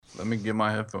Let me get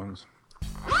my headphones.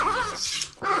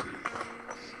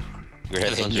 Your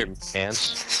headphones in your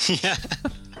pants? Yeah.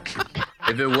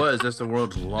 If it was, that's the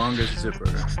world's longest zipper.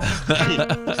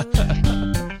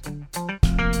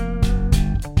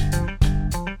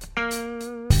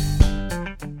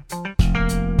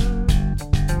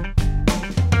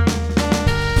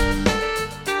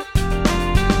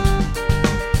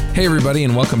 Hey everybody,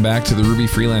 and welcome back to the Ruby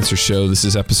Freelancers Show. This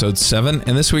is episode 7,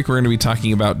 and this week we're going to be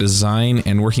talking about design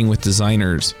and working with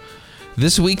designers.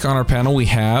 This week on our panel we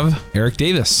have Eric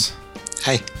Davis.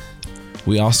 Hi.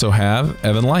 We also have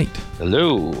Evan Light.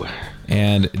 Hello.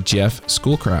 And Jeff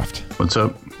Schoolcraft. What's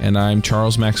up? And I'm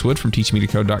Charles Max Wood from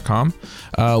teachmetocode.com.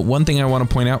 One thing I want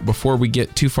to point out before we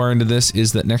get too far into this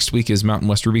is that next week is Mountain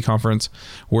West Ruby Conference.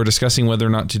 We're discussing whether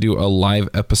or not to do a live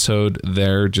episode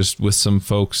there just with some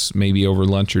folks, maybe over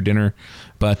lunch or dinner.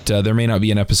 But there may not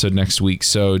be an episode next week,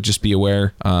 so just be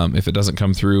aware. If it doesn't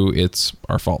come through, it's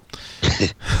our fault.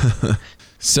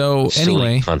 So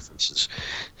anyway, conferences.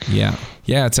 Yeah,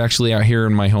 it's actually out here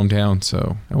in my hometown.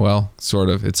 So, well, sort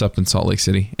of. It's up in Salt Lake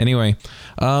City. Anyway,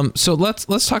 so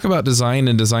let's talk about design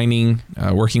and designing,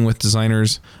 working with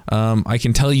designers. I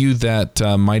can tell you that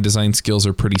my design skills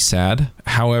are pretty sad.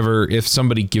 However, if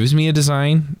somebody gives me a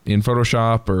design in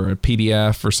Photoshop or a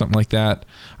PDF or something like that,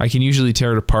 I can usually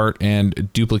tear it apart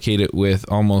and duplicate it with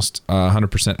almost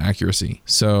 100% accuracy.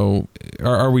 So,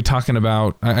 are we talking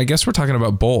about? I guess we're talking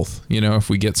about both. You know, if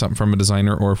we get something from a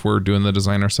designer or if we're doing the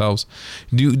design ourselves.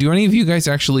 Do any of you guys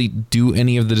actually do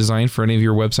any of the design for any of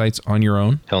your websites on your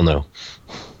own? Hell no.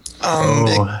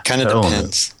 It kind of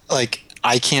depends. Like,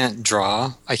 I can't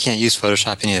draw. I can't use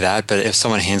Photoshop, any of that. But if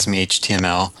someone hands me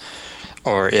HTML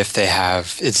or if they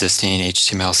have existing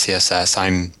HTML, CSS,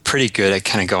 I'm pretty good at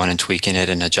kind of going and tweaking it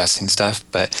and adjusting stuff.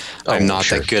 But I'm not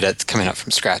that good at coming up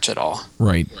from scratch at all.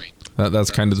 Right.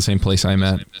 That's kind of the same place I'm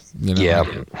at. You know?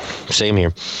 Yeah, same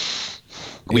here.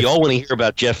 We all want to hear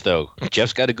about Jeff, though.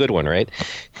 Jeff's got a good one, right?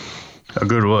 A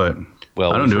good what?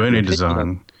 Well, I don't do any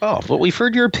design. Well, we've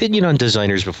heard your opinion on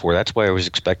designers before. That's why I was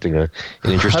expecting an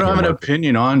interesting I don't have an remark.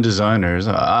 opinion on designers.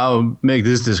 I'll make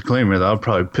this disclaimer that I'll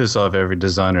probably piss off every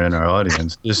designer in our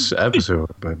audience this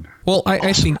episode. But well,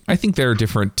 I think there are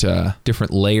different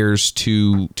layers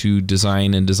to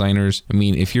design and designers. I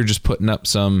mean, if you're just putting up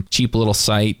some cheap little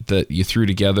site that you threw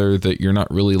together that you're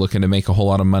not really looking to make a whole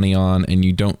lot of money on, and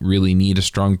you don't really need a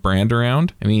strong brand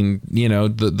around, I mean, you know,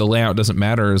 the layout doesn't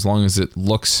matter as long as it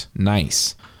looks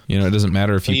nice. You know, it doesn't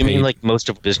matter if you mean like most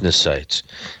of business sites?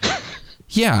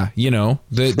 Yeah, you know,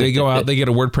 they go out, they get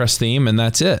a WordPress theme, and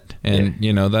that's it. And,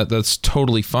 you know, that's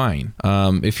totally fine.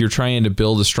 If you're trying to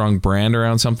build a strong brand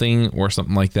around something or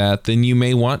something like that, then you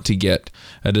may want to get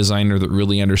a designer that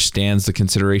really understands the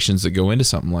considerations that go into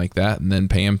something like that, and then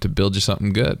pay him to build you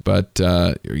something good. But,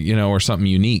 you know, or something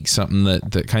unique, something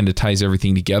that kind of ties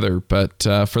everything together. But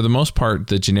for the most part,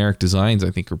 the generic designs,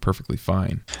 I think, are perfectly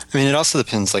fine. I mean, it also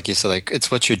depends, like you said, like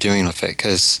it's what you're doing with it,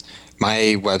 because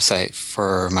my website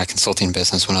for my consulting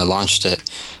business, when I launched it,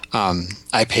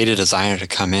 I paid a designer to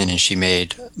come in, and she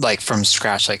made like from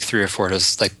scratch like 3 or 4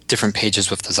 like different pages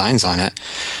with designs on it.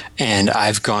 And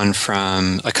I've gone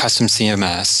from a custom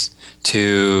CMS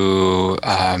to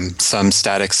some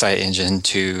static site engine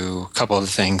to a couple of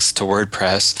things to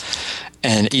WordPress.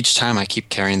 And each time I keep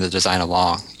carrying the design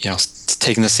along, you know,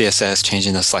 taking the CSS,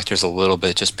 changing the selectors a little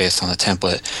bit just based on the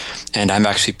template. And I've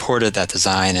actually ported that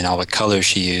design and all the colors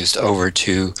she used over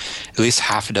to at least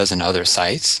half a dozen other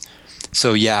sites.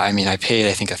 So yeah, I mean, I paid,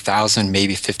 I think, $1,000,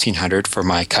 maybe $1,500 for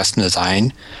my custom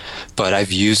design, but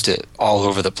I've used it all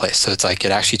over the place. So it's like,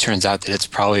 it actually turns out that it's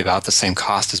probably about the same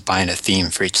cost as buying a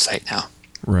theme for each site now.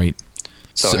 Right.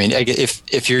 So I mean,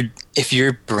 if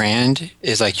your brand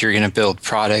is like you're going to build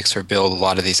products or build a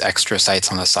lot of these extra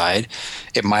sites on the side,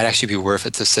 it might actually be worth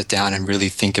it to sit down and really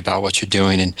think about what you're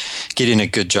doing and getting a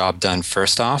good job done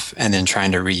first off, and then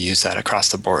trying to reuse that across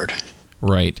the board.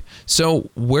 Right.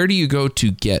 So where do you go to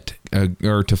get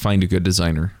or to find a good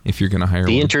designer if you're going to hire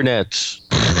the one? Internet.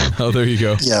 Oh, there you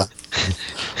go. Yeah.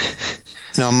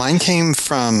 No, mine came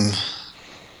from.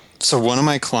 So one of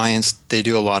my clients, they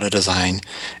do a lot of design,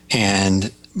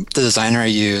 and the designer I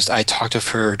used, I talked to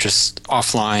her just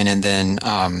offline and then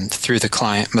through that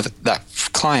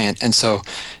client. And so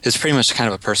it's pretty much kind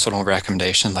of a personal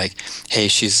recommendation, like, hey,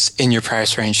 she's in your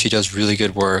price range. She does really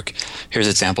good work. Here's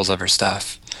examples of her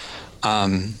stuff.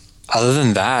 Other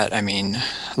than that, I mean,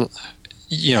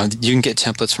 you know, you can get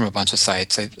templates from a bunch of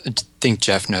sites. I think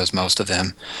Jeff knows most of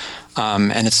them.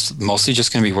 And it's mostly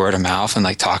just going to be word of mouth and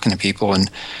like talking to people and,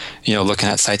 you know, looking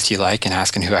at sites you like and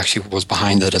asking who actually was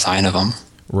behind the design of them.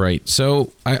 Right.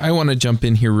 So I want to jump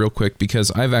in here real quick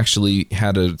because I've actually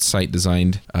had a site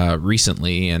designed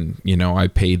recently, and I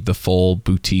paid the full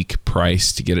boutique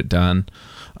price to get it done.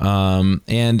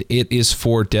 And it is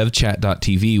for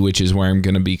devchat.tv, which is where I'm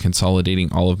going to be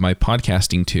consolidating all of my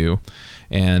podcasting to.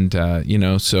 And,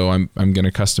 so I'm going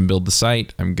to custom build the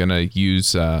site. I'm going to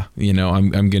use, I'm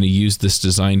going to use this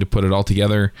design to put it all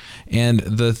together. And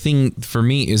the thing for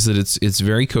me is that it's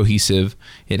very cohesive.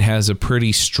 It has a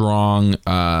pretty strong,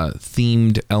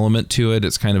 themed element to it.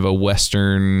 It's kind of a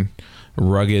Western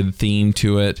rugged theme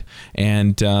to it.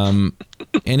 And,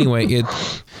 anyway,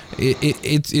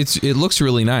 it looks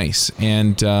really nice.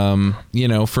 And,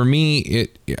 for me,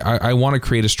 I want to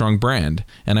create a strong brand,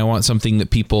 and I want something that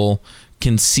people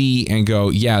can see and go,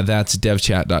 yeah, that's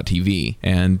devchat.tv,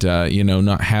 and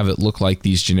not have it look like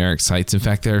these generic sites. In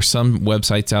fact, there are some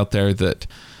websites out there that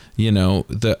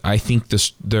that I think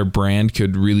their brand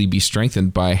could really be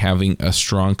strengthened by having a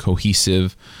strong,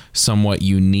 cohesive, somewhat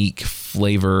unique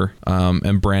flavor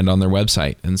and brand on their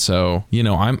website. And so,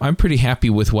 I'm pretty happy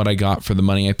with what I got for the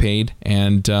money I paid.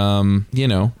 And,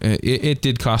 it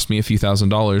did cost me a few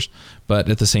 $1,000s, but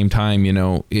at the same time,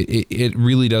 it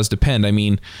really does depend. I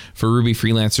mean, for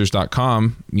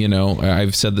rubyfreelancers.com,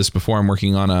 I've said this before, I'm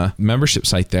working on a membership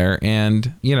site there,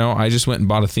 and, I just went and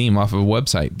bought a theme off of a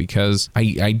website because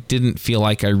I didn't feel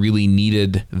like I really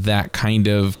needed that kind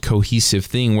of cohesive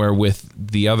thing, where with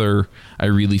the other, I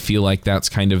really feel like that's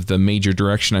kind of the major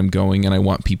direction I'm going, and I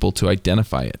want people to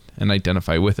identify it and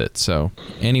identify with it. So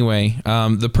anyway,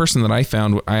 the person that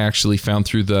I actually found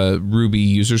through the Ruby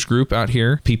users group out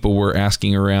here. People were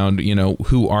asking around,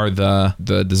 who are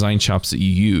the design shops that you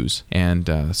use?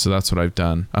 And so that's what I've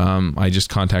done. I just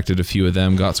contacted a few of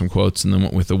them, got some quotes, and then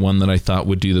went with the one that I thought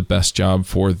would do the best job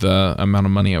for the amount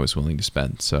of money I was willing to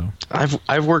spend. So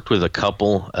I've worked with a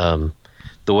couple.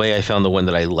 The way I found the one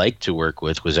that I like to work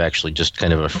with was actually just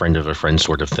kind of a friend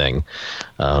sort of thing,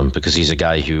 because he's a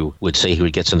guy who would say he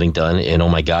would get something done, and oh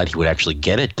my God, he would actually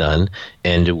get it done,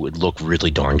 and it would look really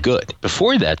darn good.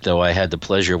 Before that, though, I had the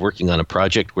pleasure of working on a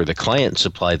project where the client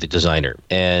supplied the designer,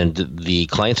 and the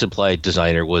client supplied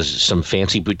designer was some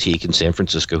fancy boutique in San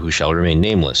Francisco who shall remain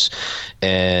nameless,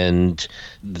 and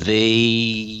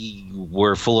they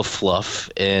were full of fluff,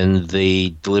 and they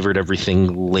delivered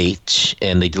everything late,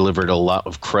 and they delivered a lot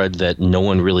of crud that no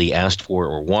one really asked for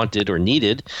or wanted or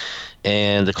needed.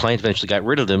 And the client eventually got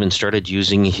rid of them and started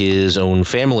using his own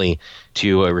family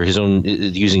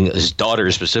using his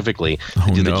daughter specifically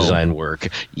to do the design work.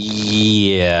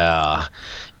 Yeah.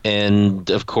 And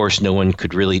of course, no one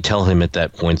could really tell him at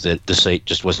that point that the site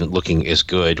just wasn't looking as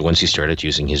good once he started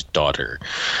using his daughter.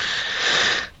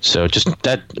 So just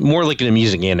that, more like an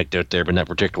amusing anecdote there, but not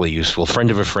particularly useful. Friend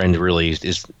of a friend really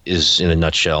is in a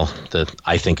nutshell,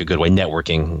 I think, a good way.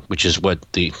 Networking, which is what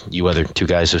you other two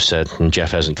guys have said, and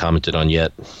Jeff hasn't commented on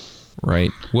yet.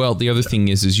 Right. Well, the other thing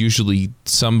is usually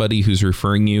somebody who's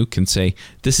referring you can say,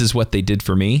 this is what they did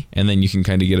for me, and then you can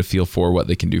kind of get a feel for what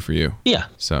they can do for you. Yeah.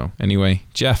 So anyway,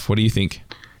 Jeff, what do you think?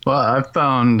 Well, I've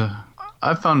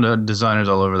found designers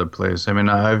all over the place. I mean,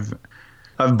 I've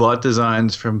bought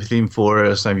designs from Theme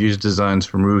Forest. I've used designs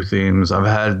from Rue Themes. I've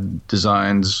had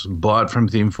designs bought from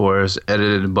Theme Forest,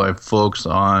 edited by folks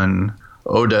on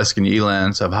Odesk and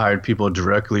Elance. I've hired people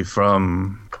directly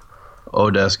from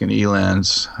Odesk and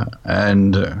Elance,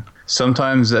 and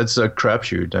sometimes that's a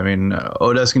crapshoot. I mean,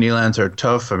 Odesk and Elance are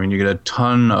tough. I mean, you get a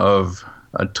ton of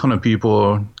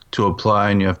people to apply,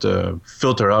 and you have to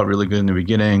filter out really good in the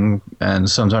beginning. And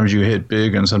sometimes you hit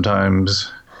big, and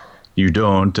sometimes you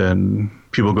don't, and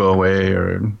people go away,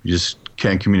 or you just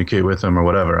can't communicate with them or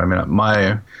whatever. I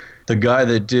mean, the guy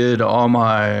that did all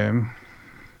my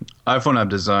iPhone app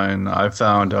design, I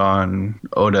found on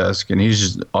Odesk, and he's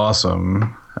just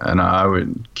awesome. And I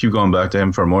would keep going back to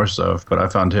him for more stuff, but I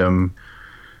found him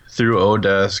through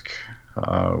Odesk.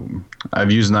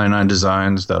 I've used 99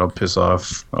 Designs. That'll piss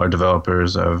off our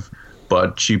developers. I've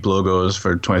bought cheap logos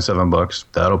for $27.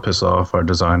 That'll piss off our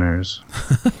designers.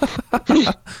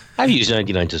 I've used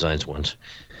 99 Designs once.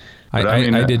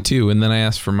 I did too, and then I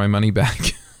asked for my money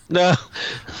back. No.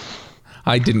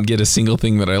 I didn't get a single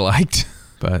thing that I liked.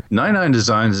 But 99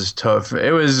 Designs is tough.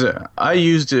 I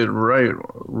used it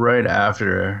right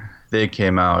after they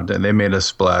came out, and they made a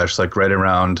splash like right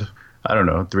around, I don't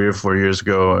know, 3 or 4 years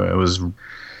ago.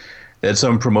 They had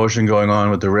some promotion going on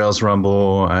with the Rails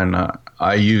Rumble, and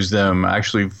I used them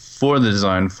actually for the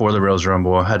design for the Rails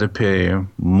Rumble. I had to pay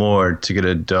more to get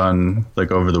it done like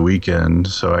over the weekend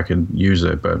so I could use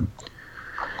it. But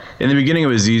in the beginning, it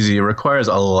was easy. It requires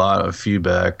a lot of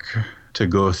feedback to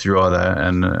go through all that,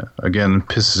 and again,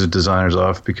 pisses the designers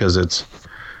off because it's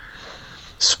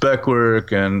spec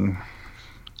work, and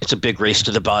It's a big race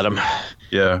to the bottom.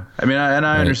 Yeah. I mean,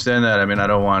 I understand that. I mean, I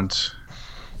don't want,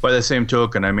 by the same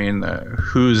token, I mean, I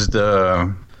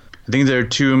think there are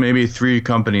 2, maybe 3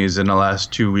 companies in the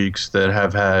last 2 weeks that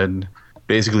have had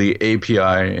basically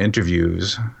API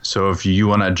interviews. So if you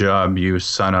want a job, you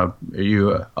sign up,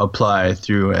 you apply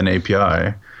through an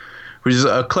API, which is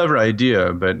a clever idea,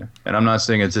 and I'm not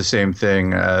saying it's the same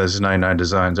thing as 99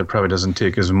 Designs. It probably doesn't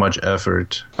take as much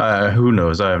effort. Who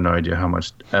knows? I have no idea how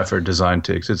much effort design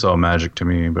takes. It's all magic to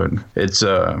me, but it's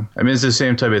it's the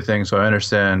same type of thing, so I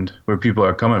understand where people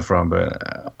are coming from,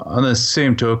 but on the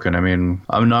same token, I mean,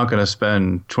 I'm not going to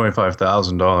spend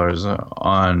 $25,000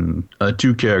 on a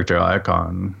 2-character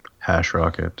icon hash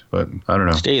rocket, but I don't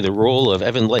know. Today, the role of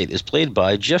Evan Light is played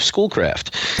by Jeff Schoolcraft.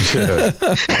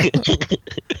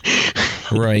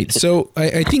 Right. So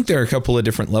I think there are a couple of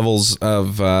different levels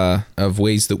of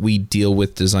ways that we deal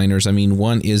with designers. I mean,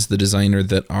 one is the designer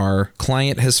that our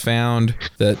client has found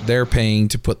that they're paying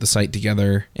to put the site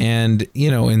together. And,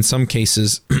 in some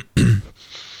cases,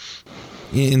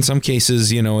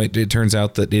 it turns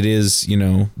out that it is,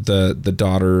 the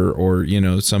daughter or,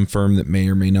 some firm that may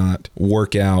or may not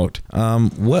work out.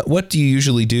 What do you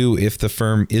usually do if the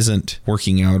firm isn't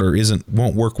working out or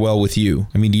won't work well with you?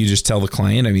 I mean, do you just tell the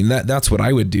client? I mean, that's what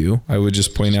I would do. I would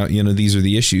just point out, these are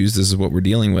the issues. This is what we're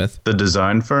dealing with. The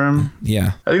design firm?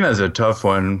 Yeah. I think that's a tough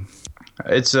one.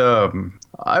 It's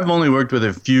I've only worked with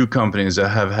a few companies that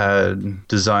have had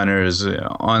designers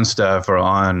on staff or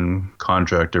on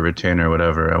contract or retainer or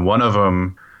whatever. And one of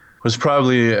them was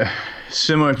probably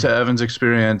similar to Evan's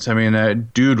experience. I mean,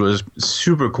 that dude was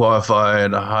super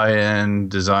qualified, high-end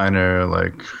designer,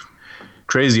 like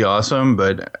crazy awesome,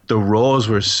 but the roles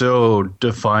were so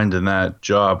defined in that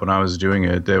job when I was doing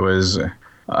it. There was...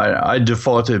 I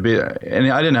defaulted, and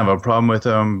I didn't have a problem with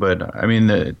them, but I mean,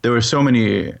 there were so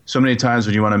many times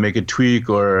when you want to make a tweak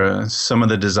or some of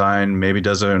the design maybe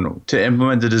doesn't, to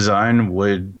implement the design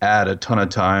would add a ton of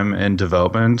time and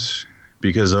development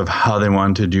because of how they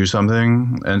wanted to do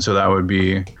something. And so that would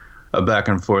be a back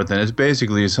and forth. And it's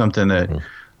basically something that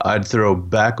I'd throw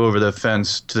back over the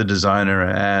fence to the designer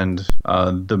and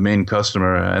the main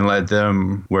customer and let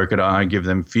them work it out and give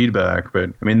them feedback. But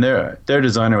I mean, their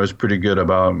designer was pretty good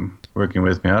about working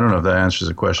with me. I don't know if that answers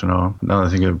the question at all. No, I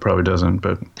think it probably doesn't.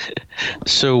 But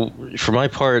so for my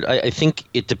part, I think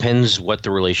it depends what the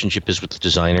relationship is with the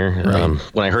designer. Right.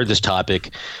 When I heard this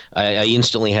topic, I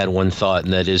instantly had one thought,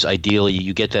 and that is ideally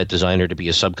you get that designer to be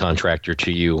a subcontractor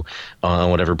to you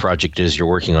on whatever project it is you're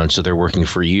working on. So they're working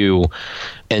for you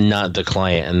and not the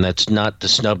client. And that's not to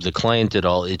snub the client at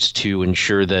all. It's to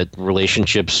ensure that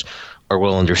relationships are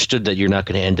well understood, that you're not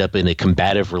going to end up in a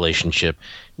combative relationship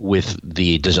with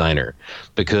the designer.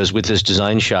 Because with this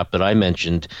design shop that I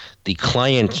mentioned, the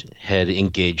client had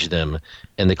engaged them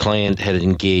and the client had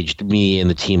engaged me and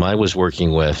the team I was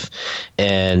working with.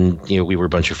 And, we were a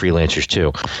bunch of freelancers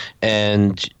too.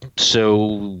 And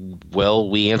so,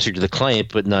 we answered to the client,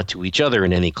 but not to each other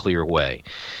in any clear way.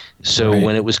 So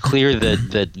when it was clear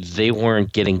that they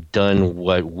weren't getting done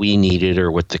what we needed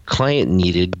or what the client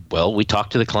needed, we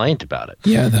talked to the client about it.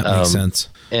 Yeah, that makes sense.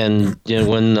 And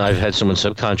when I've had someone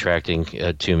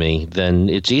subcontracting to me, then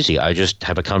it's easy. I just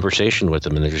have a conversation with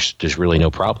them, and there's really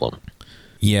no problem.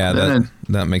 Yeah,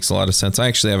 that makes a lot of sense. I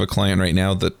actually have a client right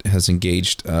now that has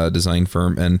engaged a design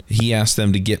firm, and he asked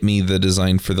them to get me the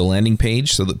design for the landing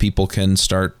page so that people can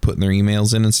start putting their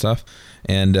emails in and stuff.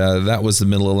 And that was the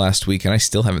middle of last week, and I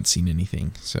still haven't seen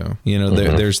anything. So,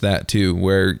 there's that too,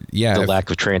 where, the lack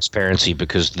of transparency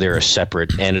because they're a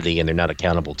separate entity and they're not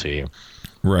accountable to you.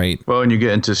 Right. Well, when you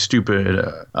get into stupid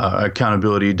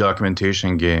accountability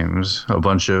documentation games, a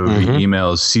bunch of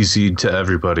emails CC'd to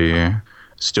everybody.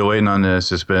 Still waiting on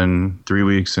this. It's been 3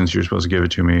 weeks since you're supposed to give it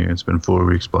to me. It's been 4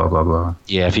 weeks, blah, blah, blah.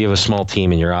 Yeah, if you have a small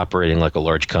team and you're operating like a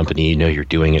large company, you're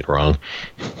doing it wrong.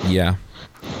 Yeah.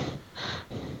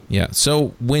 Yeah.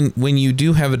 So when you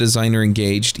do have a designer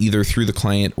engaged, either through the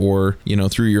client or,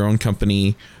 through your own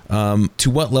company, to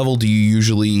what level do you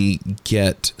usually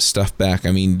get stuff back?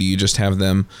 I mean, do you just have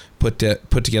them put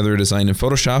together a design in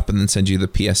Photoshop and then send you the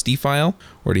PSD file?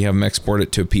 Or do you have them export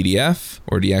it to a PDF?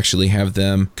 Or do you actually have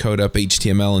them code up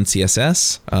HTML and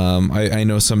CSS? I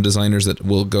know some designers that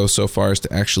will go so far as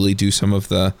to actually do some of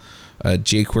the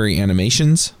jQuery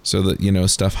animations so that,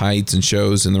 stuff hides and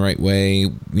shows in the right way,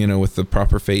 with the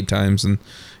proper fade times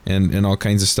and all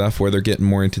kinds of stuff, where they're getting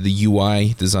more into the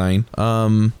UI design.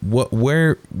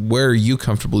 Where are you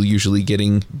comfortable usually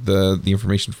getting the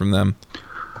information from them?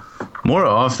 More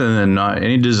often than not,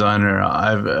 any designer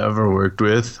I've ever worked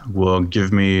with will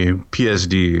give me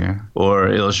PSD or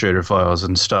Illustrator files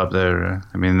and stop there.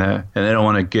 I mean, that, and they don't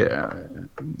want to get,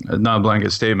 not a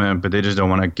blanket statement, but they just don't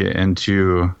want to get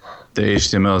into the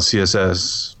HTML,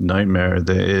 CSS nightmare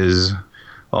that is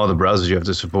all the browsers you have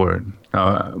to support.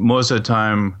 Most of the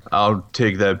time, I'll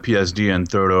take that PSD and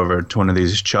throw it over to one of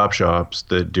these chop shops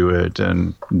that do it,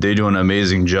 and they do an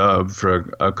amazing job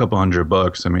for a couple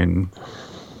 $100. I mean,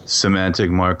 semantic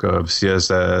markup,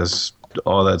 CSS,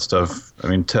 all that stuff. I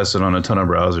mean, tested on a ton of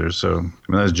browsers. So, I mean,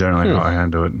 that's generally how I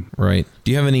handle it. Right.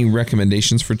 Do you have any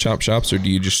recommendations for chop shops, or do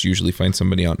you just usually find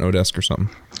somebody out in Odesk or something?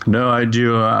 No, I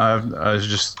do. I was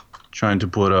just trying to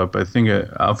pull it up. I think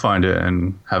I'll find it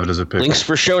and have it as a picture. Links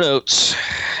for show notes.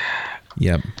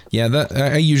 Yep. Yeah, that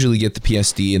I usually get the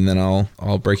PSD and then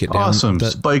I'll break it down. Awesome.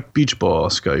 Spike Beach Ball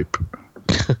Skype.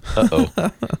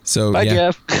 Uh-oh. So Bye,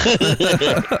 yeah. Jeff.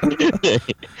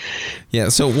 Yeah,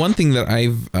 so one thing that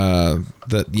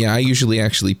I usually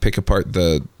actually pick apart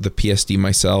the PSD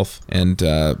myself and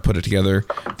put it together.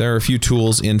 There are a few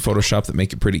tools in Photoshop that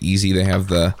make it pretty easy. They have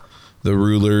the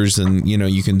rulers, and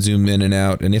you can zoom in and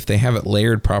out, and if they have it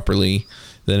layered properly,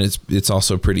 then it's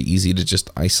also pretty easy to just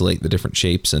isolate the different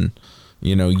shapes and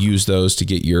use those to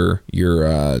get your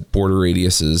border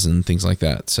radiuses and things like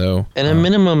that. So at a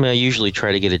minimum, I usually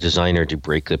try to get a designer to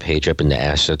break the page up into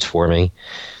assets for me.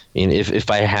 I mean, if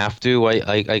I have to,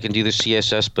 I can do the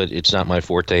CSS, but it's not my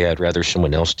forte. I'd rather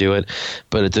someone else do it.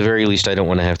 But at the very least, I don't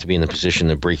want to have to be in the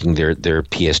position of breaking their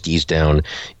PSDs down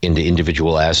into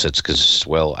individual assets because,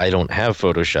 well, I don't have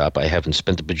Photoshop. I haven't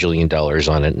spent a bajillion dollars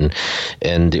on it,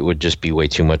 and it would just be way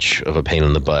too much of a pain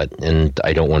in the butt. And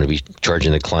I don't want to be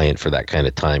charging the client for that kind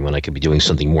of time when I could be doing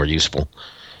something more useful.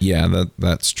 Yeah,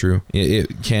 that's true.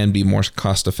 It can be more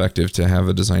cost effective to have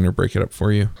a designer break it up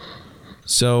for you.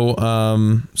 So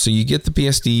you get the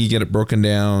PSD, you get it broken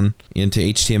down into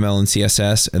HTML and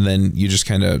CSS, and then you just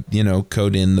kind of,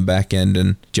 code in the back end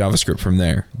and JavaScript from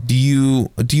there. Do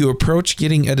you approach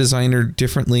getting a designer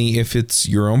differently if it's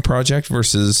your own project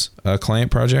versus a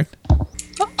client project?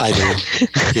 I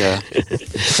do. Yeah.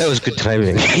 That was good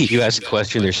timing. You asked a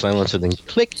question, there's silence, and then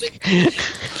click.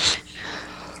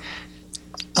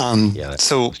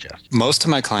 So most of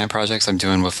my client projects I'm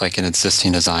doing with like an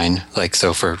existing design. Like,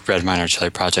 so for Red Miner Chili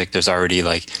project, there's already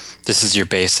like, this is your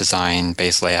base design,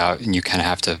 base layout, and you kind of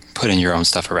have to put in your own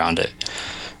stuff around it.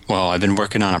 Well, I've been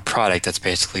working on a product that's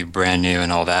basically brand new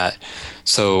and all that.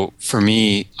 So for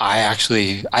me, I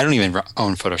don't even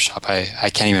own Photoshop. I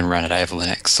can't even run it. I have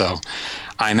Linux. So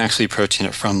I'm actually approaching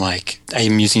it from like,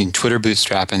 I'm using Twitter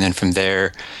Bootstrap, and then from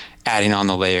there, adding on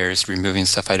the layers, removing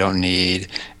stuff I don't need,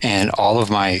 and all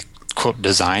of my quote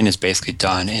design is basically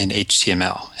done in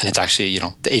HTML. And it's actually,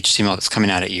 the HTML that's coming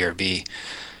out of ERB.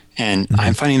 And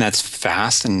I'm finding that's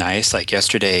fast and nice. Like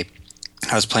yesterday,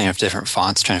 I was playing with different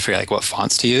fonts, trying to figure out like what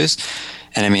fonts to use.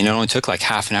 And I mean, it only took like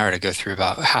half an hour to go through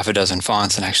about half a dozen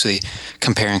fonts and actually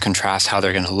compare and contrast how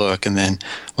they're going to look. And then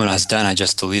when I was done, I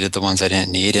just deleted the ones I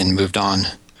didn't need and moved on.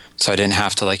 So I didn't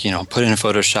have to put it in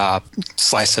Photoshop,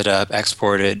 slice it up,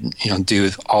 export it, do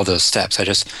all those steps. I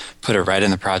just put it right in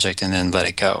the project and then let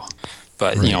it go.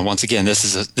 But right. Once again, this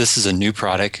is a new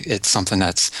product. It's something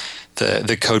that's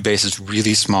the code base is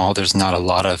really small. There's not a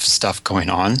lot of stuff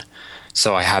going on,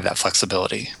 so I have that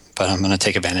flexibility. But I'm going to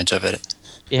take advantage of it.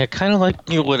 Yeah, kind of like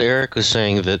what Eric was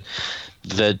saying, that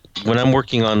when I'm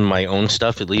working on my own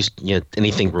stuff, at least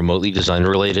anything remotely design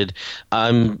related,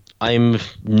 I'm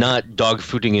not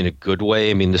dogfooding in a good way.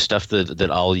 I mean, the stuff that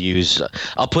I'll use,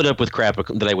 I'll put up with crap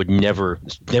that I would never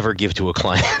give to a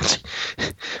client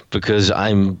because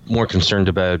I'm more concerned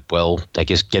about, well, I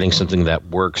guess getting something that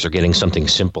works or getting something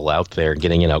simple out there,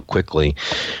 getting it out quickly.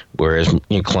 Whereas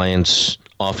clients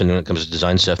often, when it comes to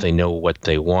design stuff, they know what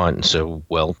they want. So,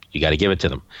 well, you got to give it to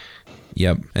them.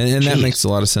 Yep. And that makes a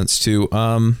lot of sense too.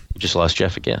 Just lost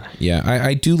Jeff again. Yeah,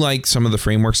 I do like some of the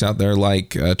frameworks out there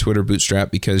like Twitter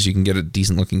Bootstrap because you can get a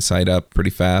decent looking site up pretty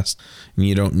fast and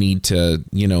you don't need to,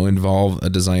 involve a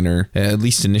designer, at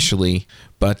least initially.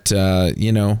 But, at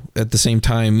the same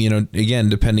time, again,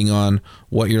 depending on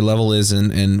what your level is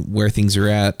and where things are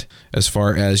at as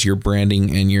far as your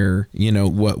branding and your,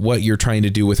 what you're trying to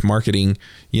do with marketing,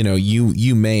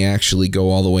 you may actually go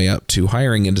all the way up to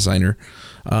hiring a designer.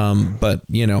 But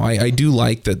I do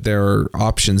like that there are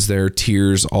options options. There are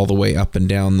tiers all the way up and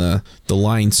down the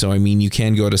line. So, I mean, you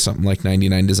can go to something like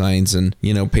 99 Designs and,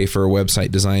 pay for a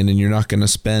website design, and you're not going to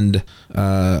spend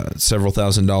several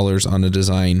 $1,000s on a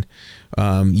design.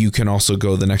 You can also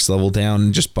go the next level down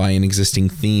and just buy an existing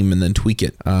theme and then tweak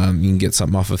it. You can get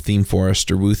something off of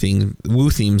ThemeForest or Woo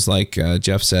Themes, like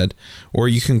Jeff said, or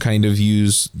you can kind of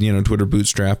use Twitter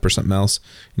Bootstrap or something else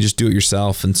and just do it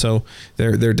yourself. And so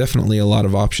there are definitely a lot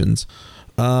of options.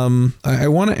 I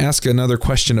want to ask another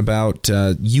question about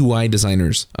UI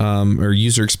designers or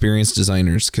user experience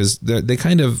designers, because they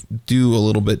kind of do a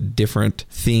little bit different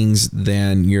things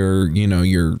than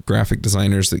your graphic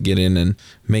designers that get in and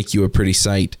make you a pretty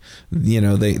site.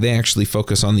 They actually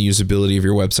focus on the usability of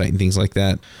your website and things like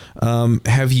that.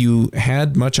 Have you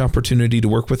had much opportunity to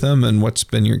work with them, and what's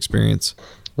been your experience?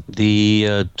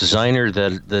 The designer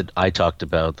that I talked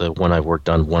about, the one I worked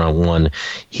on one-on-one,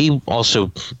 he also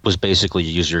was basically a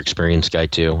user experience guy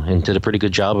too, and did a pretty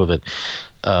good job of it.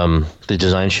 The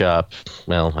design shop,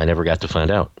 well, I never got to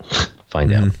find out.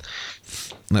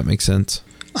 That makes sense.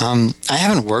 I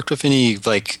haven't worked with any,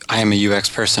 I am a UX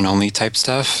person only type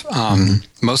stuff.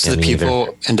 Most of the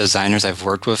people and designers I've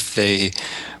worked with, they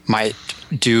might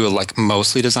do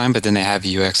mostly design, but then they have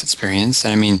UX experience.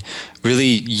 And I mean,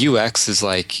 really, UX is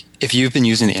if you've been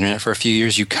using the internet for a few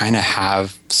years, you kind of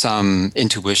have some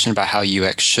intuition about how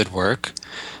UX should work.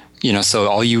 So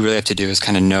all you really have to do is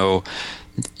kind of know,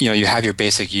 you have your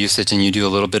basic usage, and you do a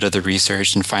little bit of the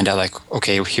research and find out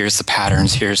okay, here's the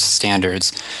patterns, here's the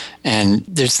standards. And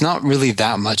there's not really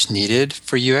that much needed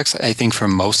for UX, I think, for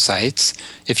most sites.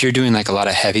 If you're doing a lot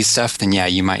of heavy stuff, then yeah,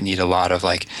 you might need a lot of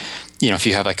if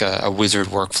you have a wizard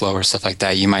workflow or stuff like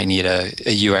that, you might need a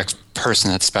UX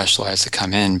person that's specialized to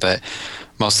come in. But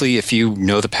mostly, if you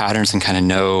know the patterns and kind of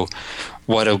know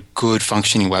what a good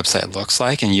functioning website looks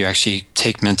like, and you actually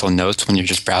take mental notes when you're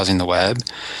just browsing the web,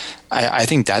 I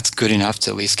think that's good enough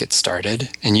to at least get started.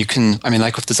 And you can,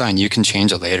 with design, you can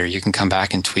change it later. You can come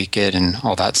back and tweak it and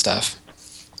all that stuff.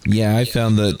 Yeah, I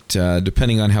found that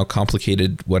depending on how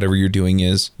complicated whatever you're doing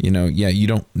is, you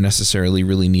don't necessarily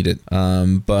really need it.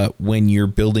 But when you're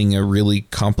building a really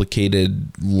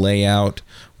complicated layout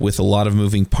with a lot of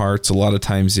moving parts, a lot of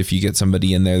times if you get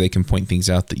somebody in there, they can point things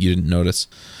out that you didn't notice.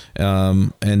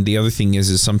 And the other thing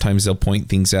is sometimes they'll point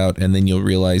things out and then you'll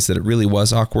realize that it really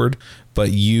was awkward,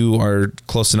 but you are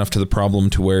close enough to the problem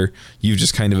to where you've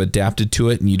just kind of adapted to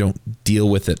it and you don't deal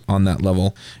with it on that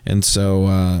level. And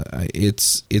so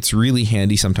it's really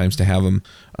handy sometimes to have them.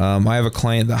 I have a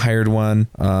client that hired one,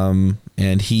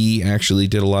 and he actually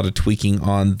did a lot of tweaking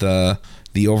on the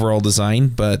overall design,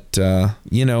 but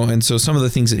and so some of the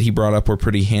things that he brought up were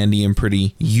pretty handy and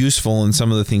pretty useful, and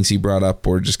some of the things he brought up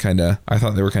were just I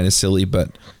thought they were kind of silly,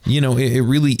 but it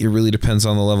really depends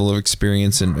on the level of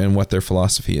experience and what their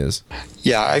philosophy is.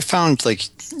 Yeah, I found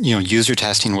user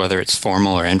testing, whether it's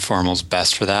formal or informal, is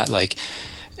best for that.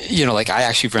 I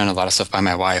actually run a lot of stuff by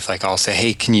my wife. I'll say,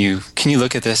 hey, can you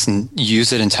look at this and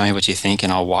use it and tell me what you think?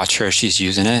 And I'll watch her as she's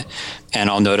using it. And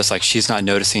I'll notice she's not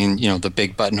noticing, the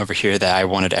big button over here that I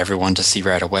wanted everyone to see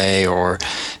right away, or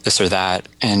this or that.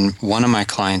 And one of my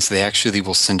clients, they actually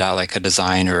will send out a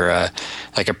design or a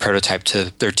prototype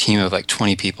to their team of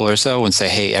 20 people or so and say,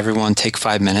 hey, everyone take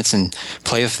 5 minutes and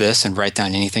play with this and write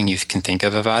down anything you can think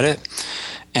of about it.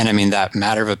 And that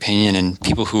matter of opinion, and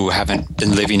people who haven't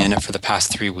been living in it for the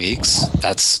past 3 weeks,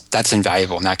 that's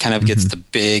invaluable. And that kind of gets the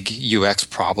big UX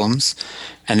problems.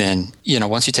 And then,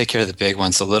 once you take care of the big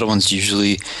ones, the little ones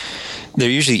they're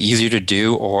usually easier to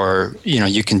do, or,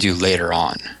 you can do later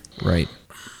on. Right.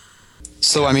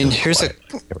 So,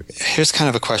 here's kind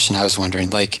of a question I was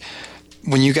wondering.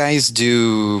 When you guys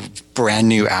do brand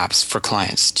new apps for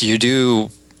clients, do you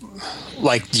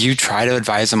try to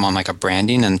advise them on a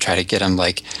branding and try to get them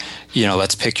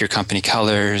let's pick your company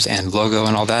colors and logo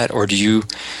and all that? Or do you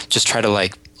just try to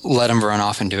let them run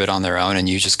off and do it on their own, and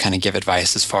you just kind of give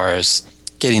advice as far as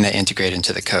getting that integrated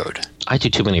into the code? I do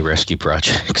too many rescue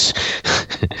projects.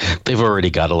 They've already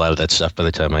got a lot of that stuff by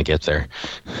the time I get there.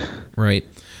 Right.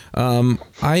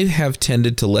 I have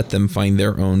tended to let them find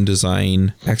their own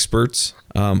design experts.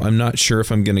 I'm not sure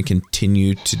if I'm going to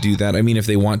continue to do that. If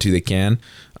they want to, they can.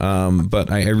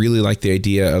 But I really like the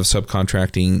idea of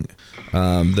subcontracting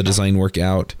the design work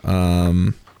out.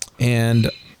 And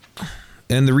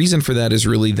the reason for that is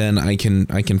really then I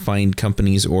can find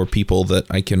companies or people that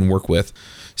I can work with.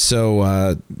 So,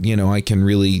 I can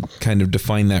really kind of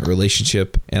define that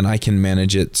relationship, and I can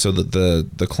manage it so that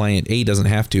the client A doesn't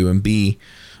have to, and B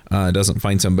doesn't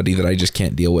find somebody that I just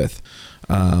can't deal with.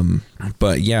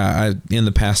 But yeah, in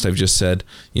the past, I've just said,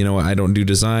 I don't do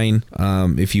design.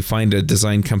 If you find a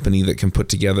design company that can put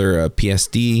together a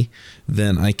PSD,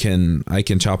 then I can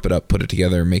chop it up, put it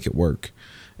together, make it work.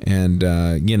 And,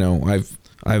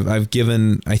 I've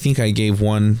given, I think I gave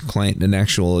one client an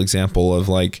actual example of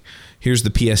like, here's the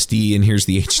PSD and here's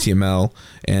the HTML.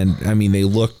 And I mean, they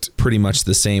looked pretty much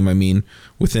the same. I mean,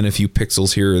 within a few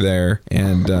pixels here or there.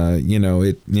 And,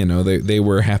 they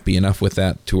were happy enough with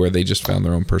that to where they just found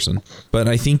their own person. But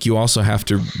I think you also have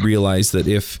to realize that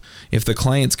if the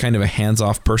client's kind of a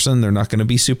hands-off person, they're not going to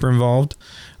be super involved.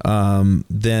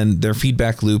 Then their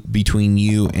feedback loop between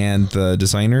you and the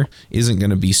designer isn't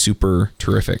going to be super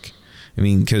terrific. I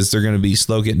mean, because they're going to be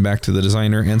slow getting back to the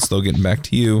designer and slow getting back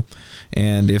to you.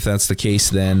 And if that's the case,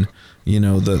 then,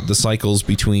 the cycles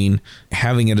between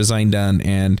having a design done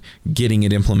and getting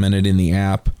it implemented in the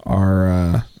app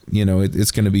are,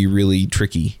 it's going to be really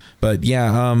tricky. But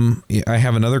yeah, I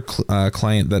have another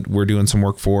client that we're doing some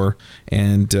work for,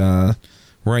 and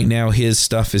right now his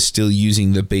stuff is still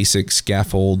using the basic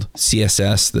scaffold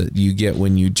CSS that you get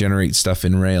when you generate stuff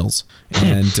in Rails.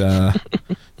 And,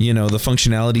 the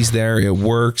functionality's there, it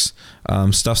works.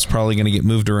 Stuff's probably going to get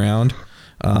moved around.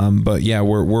 But yeah,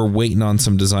 we're waiting on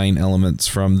some design elements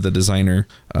from the designer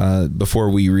before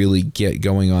we really get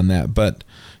going on that. But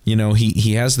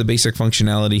he has the basic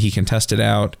functionality. He can test it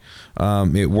out.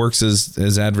 It works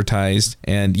as advertised.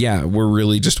 And yeah, we're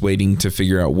really just waiting to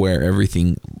figure out where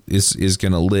everything is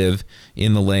going to live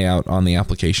in the layout on the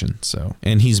application. So,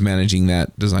 and he's managing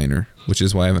that designer, which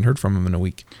is why I haven't heard from him in a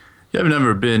week. Yeah, I've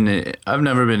never been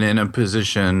in a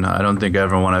position. I don't think I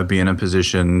ever want to be in a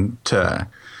position to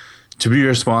be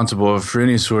responsible for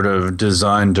any sort of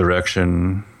design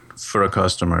direction for a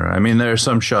customer. I mean, there are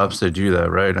some shops that do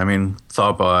that, right? I mean,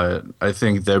 Thoughtbot, I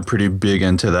think they're pretty big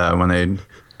into that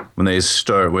when they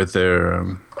start with their.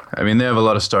 I mean, they have a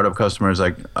lot of startup customers.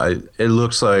 It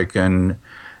looks like, and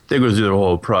they go through the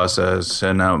whole process.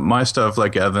 And my stuff,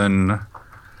 like Evan,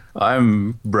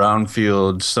 I'm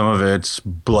brownfield. Some of it's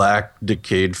black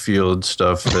decayed field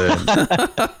stuff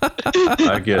that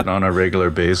I get on a regular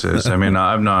basis. I mean,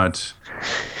 I'm not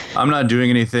doing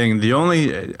anything.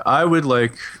 I would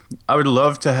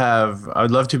love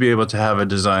to be able to have a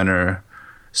designer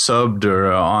subbed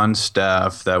or on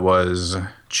staff that was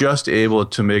just able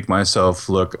to make myself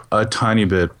look a tiny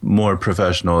bit more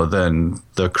professional than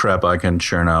the crap I can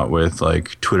churn out with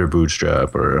like Twitter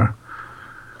Bootstrap or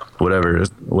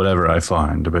whatever I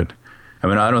find. But I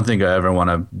mean, I don't think I ever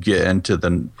want to get into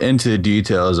the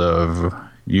details of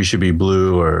you should be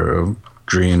blue or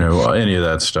green or any of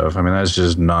that stuff. I mean, that's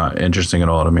just not interesting at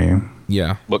all to me.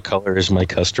 Yeah. What color is my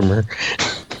customer?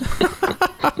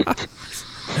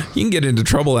 You can get into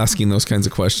trouble asking those kinds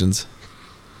of questions.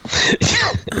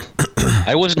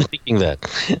 I wasn't thinking that.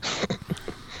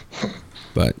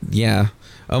 But yeah.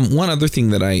 One other thing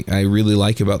that I really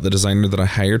like about the designer that I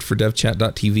hired for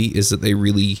devchat.tv is that they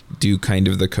really do kind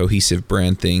of the cohesive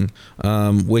brand thing,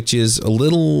 which is a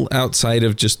little outside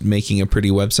of just making a pretty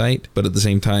website, but at the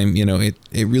same time,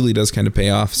 it really does kind of pay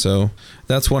off. So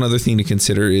that's one other thing to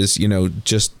consider is,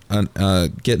 just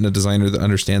getting a designer that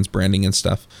understands branding and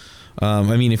stuff.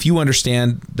 I mean, if you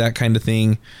understand that kind of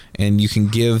thing and you can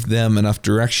give them enough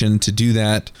direction to do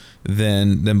that,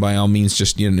 then by all means,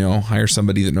 just, hire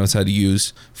somebody that knows how to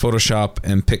use Photoshop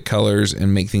and pick colors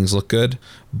and make things look good.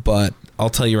 But I'll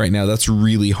tell you right now, that's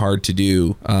really hard to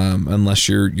do unless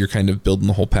you're kind of building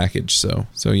the whole package. So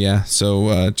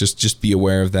just be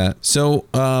aware of that. So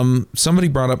somebody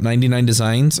brought up 99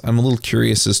 Designs. I'm a little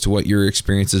curious as to what your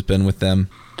experience has been with them.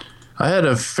 I had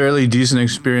a fairly decent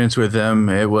experience with them.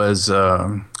 It was,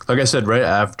 like I said, right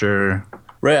after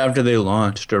they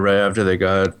launched or right after they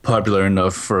got popular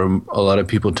enough for a lot of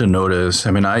people to notice.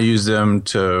 I mean, I used them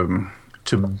to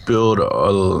build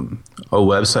a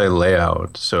website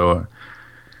layout. So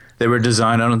they were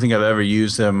designed. I don't think I've ever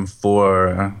used them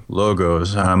for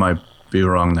logos. I might be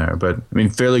wrong there, but I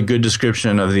mean, fairly good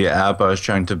description of the app I was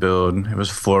trying to build. It was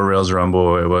for Rails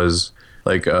Rumble. It was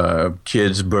like a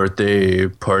kid's birthday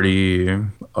party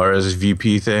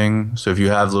RSVP thing. So if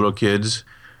you have little kids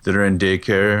that are in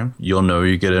daycare, you'll know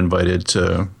you get invited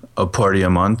to a party a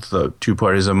month, 2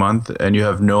 parties a month, and you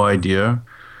have no idea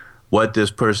what this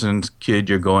person's kid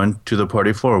you're going to the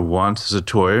party for wants as a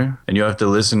toy. And you have to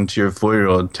listen to your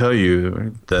 4-year-old tell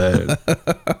you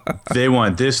that they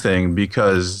want this thing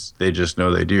because they just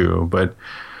know they do. But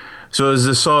so it was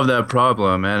to solve that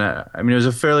problem, and I mean, it was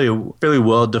a fairly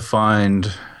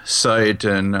well-defined site,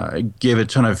 and I gave a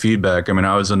ton of feedback. I mean,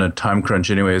 I was in a time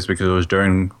crunch anyways because it was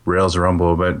during Rails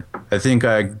Rumble, but I think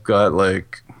I got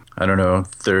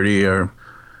 30 or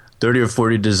 30 or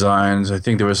 40 designs. I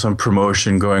think there was some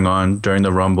promotion going on during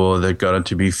the Rumble that got it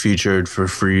to be featured for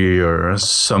free or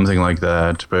something like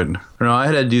that. But I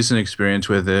had a decent experience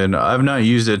with it. I've not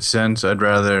used it since. I'd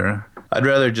rather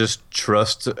just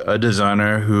trust a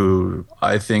designer who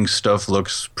I think stuff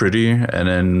looks pretty, and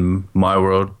in my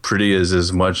world, pretty is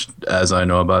as much as I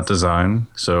know about design.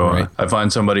 So Right. I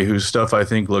find somebody whose stuff I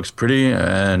think looks pretty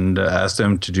and ask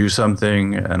them to do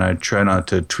something, and I try not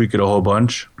to tweak it a whole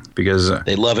bunch because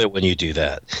They love it when you do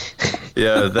that.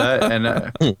 yeah, that and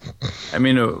I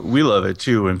mean we love it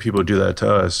too when people do that to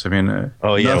us. I mean,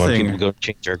 Oh yeah, when nothing. people go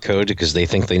change our code because they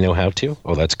think they know how to.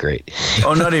 Oh, that's great.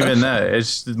 Oh, not even that.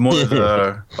 It's more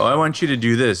the, oh, I want you to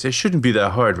do this. It shouldn't be that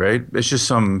hard, right? It's just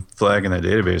some flag in the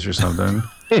database or something.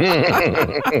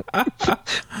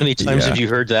 How many times Yeah. have you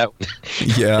heard that?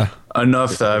 Yeah.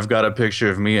 Enough that I've got a picture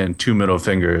of me and 2 middle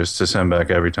fingers to send back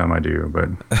every time I do. But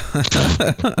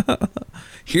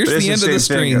Here's But it's the end the of the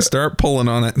same screen. thing. Start pulling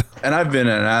on it. and I've been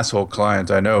an asshole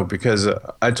client, I know, because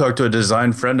I talked to a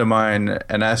design friend of mine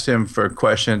and asked him for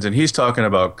questions, and he's talking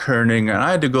about kerning, and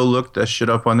I had to go look that shit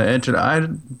up on the internet. I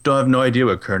don't have no idea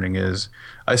what kerning is.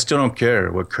 I still don't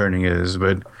care what kerning is,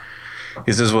 but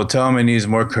he says, well, tell him it needs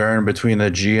more kern between the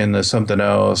G and the something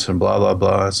else and blah, blah,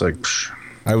 blah. It's like, psh,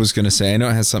 I was going to say, I know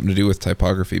it has something to do with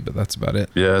typography, but that's about it.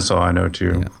 yeah, that's all I know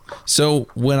too. Yeah. So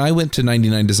when I went to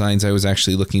 99 Designs, I was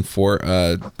actually looking for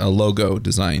a logo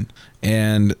design.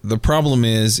 And the problem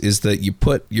is that you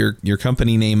put your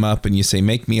company name up and you say,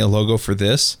 make me a logo for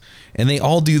this. And they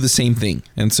all do the same thing.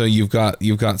 And so you've got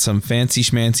some fancy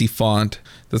schmancy font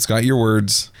that's got your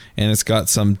words, and it's got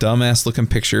some dumbass looking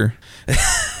picture.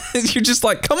 You're just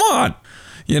like, come on.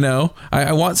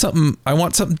 I want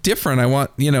something different. I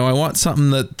want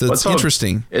something that's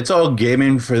interesting. It's all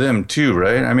gaming for them too,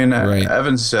 right? I mean, Right. I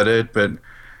haven't said it, but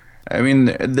I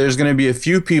mean, there's going to be a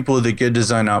few people that get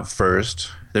design out first.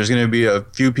 There's going to be a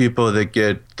few people that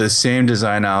get the same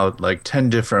design out like 10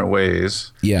 different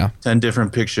ways. Yeah. 10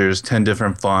 different pictures, 10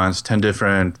 different fonts, 10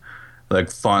 different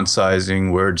like font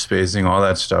sizing, word spacing, all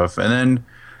that stuff. And then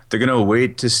they're going to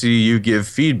wait to see you give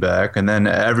feedback, and then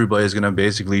everybody's going to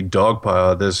basically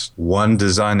dogpile this one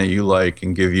design that you like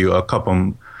and give you a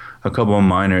couple of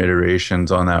minor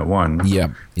iterations on that one. Yeah,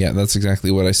 that's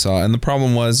exactly what I saw. And the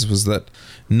problem was that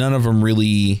none of them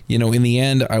really, in the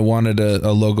end, I wanted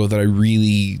a logo that I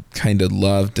really kind of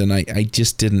loved, and I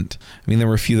just didn't. I mean, there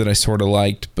were a few that I sort of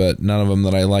liked, but none of them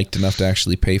that I liked enough to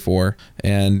actually pay for.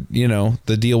 And,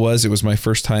 the deal was it was my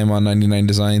first time on 99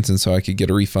 Designs, and so I could get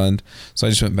a refund. So I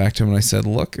just went back to him and I said,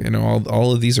 look,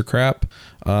 all of these are crap.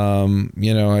 I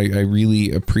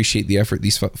really appreciate the effort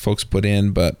these folks put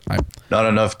in, but not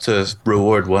enough to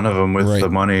reward one of them with Right. the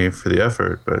money for the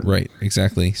effort, but right,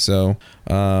 exactly. So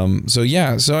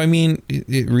I mean,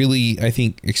 it really, I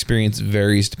think experience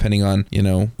varies depending on,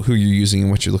 who you're using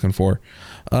and what you're looking for.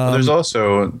 there's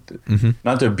also,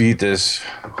 not to beat this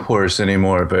horse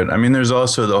anymore, but I mean, there's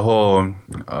also the whole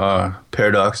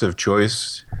paradox of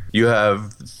choice. You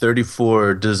have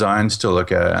 34 designs to look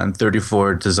at and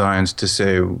 34 designs to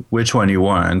say which one you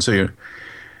want. And so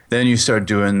then you start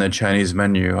doing the Chinese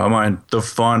menu. I want the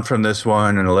font from this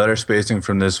one and the letter spacing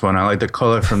from this one. I like the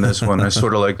color from this one. I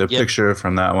sort of like the Yep. picture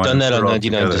from that one. Done that Put on it all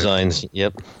 99 together. Designs.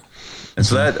 Yep. And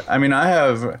so that, I mean,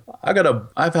 I've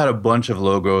had a bunch of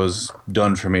logos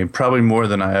done for me, probably more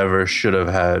than I ever should have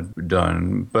had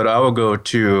done. But I will go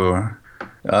to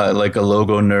like a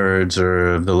Logo Nerds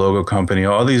or the Logo Company,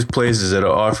 all these places that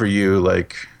offer you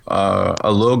like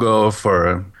a logo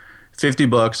for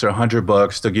 $50 or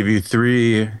 $100. They'll give you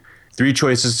three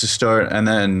choices to start, and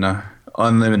then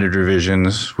unlimited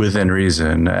revisions within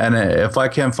reason. And if I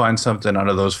can't find something out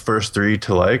of those first three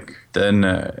to like, then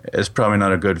it's probably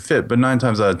not a good fit. But 9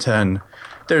 times out of 10,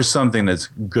 there's something that's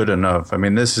good enough. I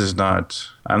mean,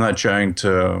 I'm not trying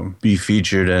to be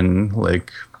featured in,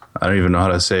 like, I don't even know how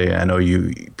to say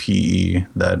NOUPE,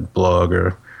 that blog,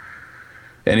 or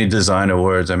any design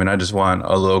awards. I mean, I just want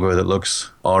a logo that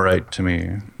looks all right to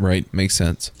me. Right, makes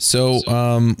sense. So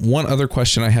one other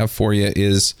question I have for you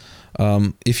is,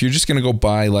 if you're just going to go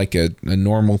buy like a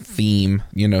normal theme,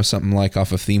 something like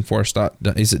off of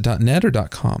ThemeForest. Is it .net or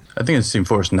 .com? I think it's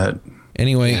ThemeForest.net.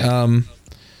 Anyway,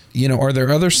 are there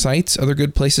other sites, other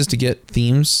good places to get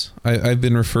themes? I've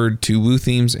been referred to Woo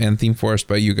Themes and ThemeForest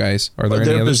by you guys. Are there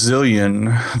any They're others?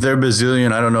 They're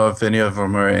bazillion. I don't know if any of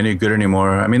them are any good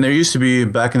anymore. I mean, there used to be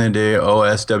back in the day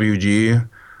OSWG,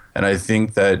 and I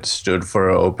think that stood for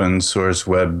Open Source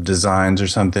Web Designs or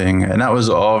something. And that was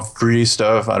all free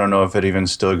stuff. I don't know if it even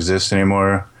still exists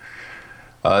anymore.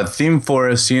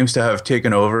 ThemeForest seems to have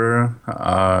taken over.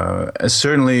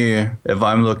 Certainly, if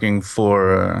I'm looking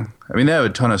for I mean, they have a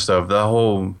ton of stuff.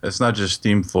 It's not just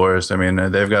Theme Forest. I mean,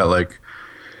 they've got like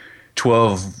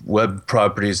 12 web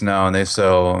properties now, and they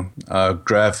sell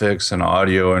graphics and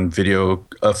audio and video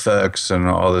effects and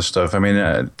all this stuff. I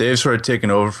mean, they've sort of taken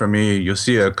over from me. You'll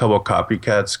see a couple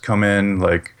copycats come in,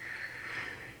 like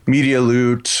Media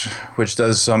Loot, which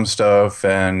does some stuff,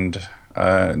 and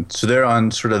so they're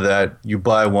on sort of that you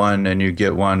buy one and you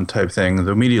get one type thing.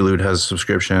 The Media Loot has a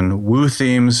subscription. Woo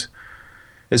Themes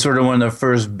is sort of one of the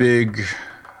first big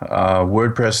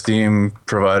WordPress theme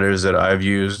providers that I've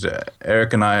used.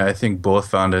 Eric and I think, both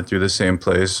found it through the same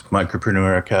place,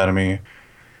 Micropreneur Academy.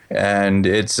 And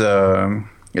it's a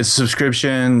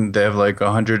subscription. They have like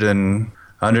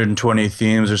 120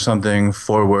 themes or something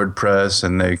for WordPress,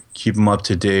 and they keep them up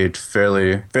to date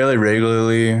fairly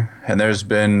regularly. And there's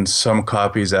been some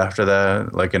copies after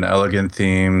that, like an Elegant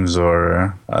Themes,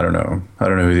 or I don't know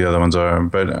who the other ones are.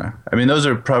 But I mean, those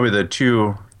are probably the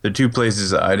two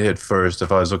places I'd hit first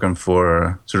if I was looking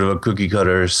for sort of a cookie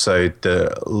cutter site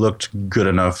that looked good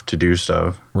enough to do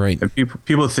stuff. Right. And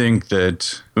people think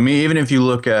that, I mean, even if you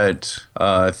look at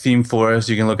Theme Forest,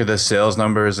 you can look at the sales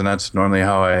numbers, and that's normally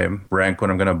how I rank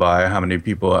when I'm going to buy, how many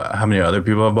other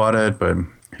people have bought it. But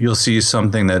you'll see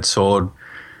something that sold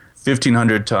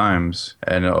 1,500 times,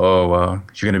 and oh, well,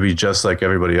 you're going to be just like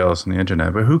everybody else on the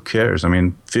internet. But who cares? I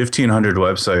mean, 1,500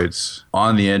 websites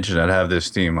on the internet have this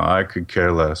theme. I could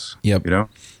care less. Yep. You know?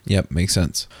 Yep, makes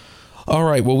sense. All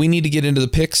right, well, we need to get into the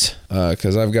picks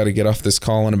because I've got to get off this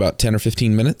call in about 10 or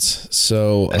 15 minutes.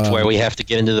 So that's why we have to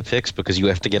get into the picks, because you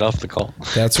have to get off the call.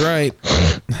 That's right.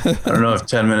 I don't know if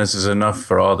 10 minutes is enough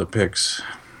for all the picks.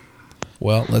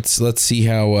 Well, let's see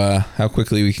how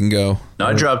quickly we can go. No,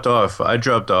 I dropped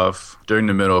off during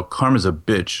the middle. Karma's a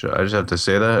bitch. I just have to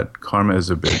say that. Karma is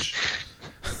a bitch.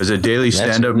 There's a daily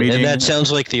stand-up meeting. And that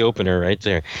sounds like the opener right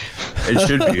there. It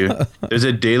should be. There's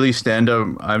a daily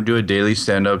stand-up. I do a daily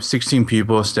stand-up. 16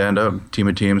 people stand-up, team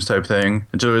of teams type thing.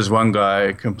 And so there's one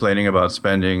guy complaining about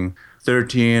spending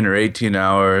 13 or 18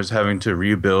 hours having to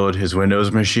rebuild his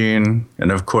Windows machine.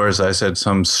 And of course, I said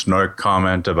some snark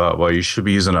comment about, well, you should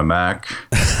be using a Mac.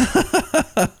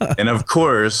 And of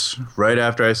course, right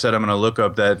after I said I'm going to look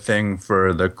up that thing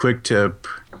for the quick tip,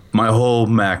 my whole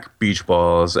Mac beach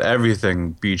balls,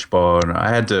 everything beach ball. And I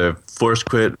had to force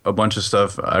quit a bunch of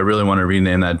stuff. I really want to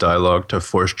rename that dialogue to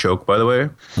force choke, by the way.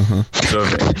 Mm-hmm.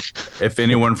 So if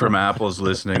anyone from Apple's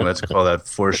listening, let's call that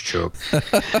force choke.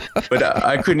 But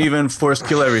I couldn't even force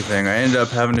kill everything. I ended up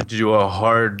having to do a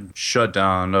hard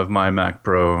shutdown of my Mac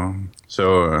Pro.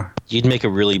 So you'd make a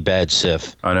really bad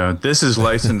Sith. I know. This is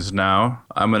licensed now.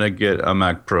 I'm going to get a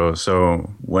Mac Pro. So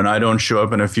when I don't show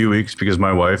up in a few weeks because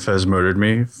my wife has murdered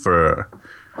me for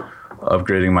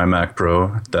upgrading my Mac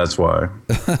Pro, that's why.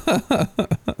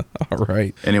 All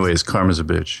right. Anyways, karma's a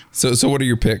bitch. So what are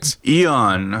your picks?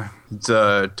 Eon. It's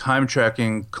a time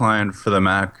tracking client for the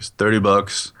Mac. It's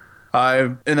 $30.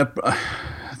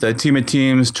 The team of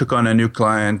teams took on a new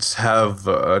client, have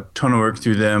a ton of work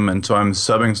through them, and so I'm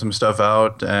subbing some stuff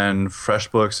out, and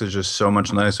FreshBooks is just so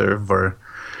much nicer for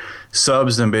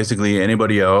subs than basically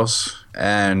anybody else.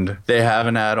 And they have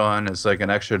an add-on. It's like an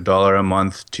extra $1 a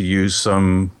month to use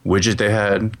some widget they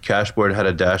had. Cashboard had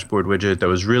a dashboard widget that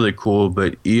was really cool,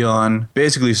 but Eon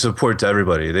basically supports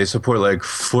everybody. They support like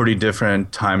 40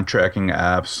 different time tracking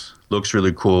apps. Looks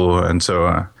really cool, and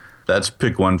so that's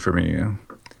pick one for me.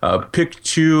 Pick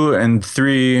 2 and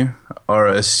 3 are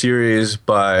a series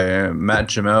by Matt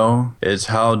Jamel. It's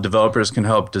how developers can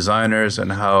help designers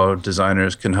and how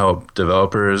designers can help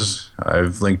developers.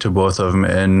 I've linked to both of them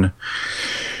in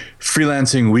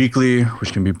Freelancing Weekly,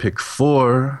 which can be pick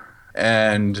 4.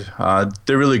 And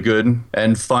they're really good.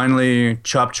 And finally,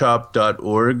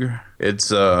 chopchop.org. It's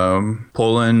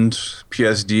Poland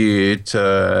PSD to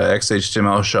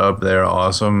XHTML shop. They're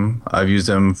awesome. I've used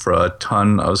them for a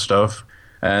ton of stuff.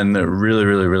 And they're really,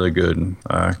 really, really good.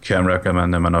 Can't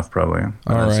recommend them enough, probably.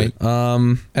 All right.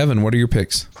 Evan, what are your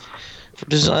picks? For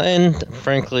design,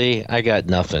 frankly, I got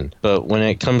nothing. But when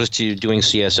it comes to doing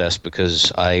CSS,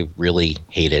 because I really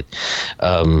hate it,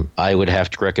 I would have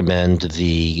to recommend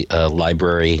the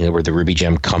library or the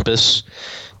RubyGem Compass.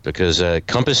 Because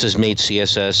Compass has made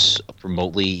CSS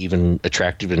remotely even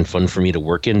attractive and fun for me to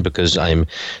work in, because I'm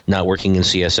not working in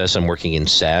CSS, I'm working in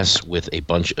Sass with a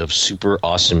bunch of super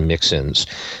awesome mix-ins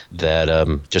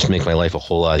that just make my life a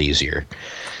whole lot easier.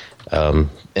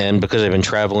 And because I've been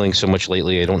traveling so much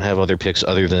lately, I don't have other picks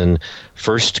other than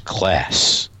First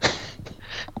Class.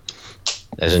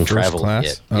 As in first travel,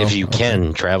 class? if you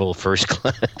can travel first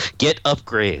class, get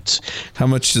upgrades. How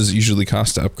much does it usually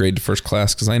cost to upgrade to first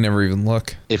class? Because I never even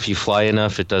look. If you fly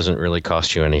enough, it doesn't really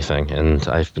cost you anything. And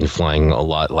I've been flying a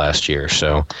lot last year,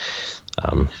 so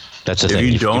That's the If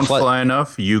thing. you don't fly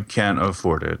enough, you can't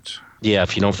afford it. Yeah,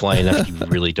 if you don't fly enough, you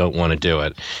really don't want to do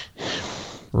it.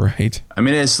 Right. I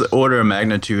mean, it's the order of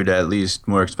magnitude at least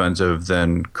more expensive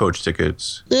than coach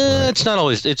tickets. It's not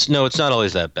always. It's not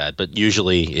always that bad, but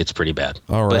usually it's pretty bad.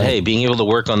 All right. But hey, being able to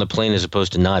work on the plane as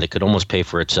opposed to not, it could almost pay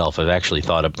for itself. I've actually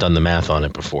done the math on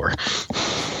it before.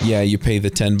 Yeah, you pay the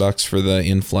 $10 for the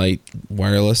in-flight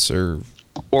wireless, or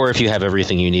if you have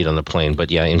everything you need on the plane.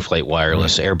 But yeah, in-flight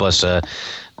wireless. Right. Airbus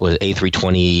was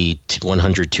A320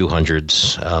 100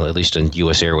 200s, at least in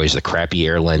U.S. Airways, the crappy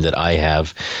airline that I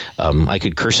have. I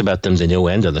could curse about them to no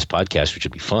end on this podcast, which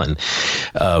would be fun.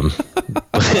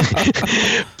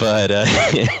 But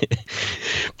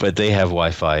they have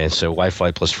Wi-Fi, and so Wi-Fi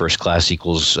plus first class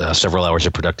equals several hours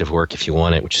of productive work if you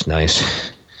want it, which is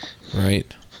nice. Right.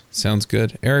 Sounds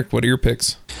good. Eric, what are your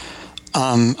picks?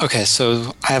 Okay,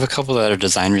 so I have a couple that are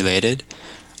design related.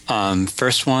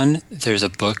 First one, there's a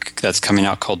book that's coming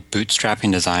out called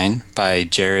Bootstrapping Design by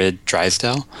Jared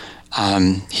Drysdale.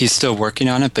 He's still working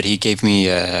on it, but he gave me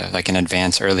an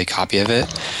advance early copy of it.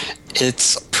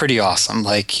 It's pretty awesome.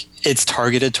 Like, it's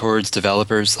targeted towards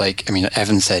developers.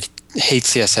 Evan said,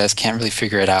 hates CSS, can't really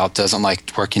figure it out, doesn't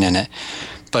like working in it.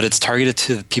 But it's targeted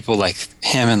to people like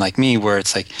him and like me, where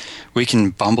it's like we can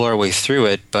bumble our way through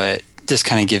it, but this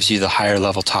kind of gives you the higher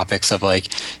level topics of like,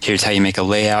 here's how you make a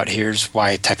layout, here's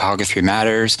why typography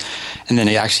matters. And then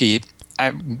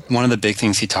one of the big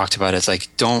things he talked about is like,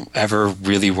 don't ever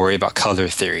really worry about color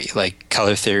theory. Like,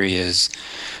 color theory is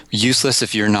useless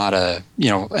if you're not an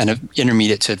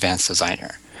intermediate to advanced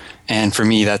designer. And for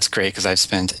me, that's great because I've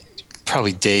spent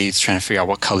probably days trying to figure out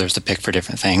what colors to pick for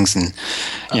different things, and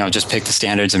just pick the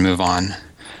standards and move on.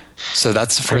 So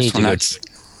that's the first one.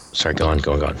 Sorry, go on.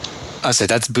 I'll say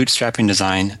that's Bootstrapping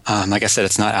Design. Like I said,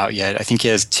 it's not out yet. I think he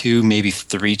has 2, maybe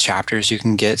 3 chapters you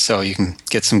can get, so you can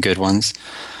get some good ones.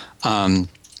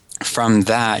 From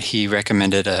that, he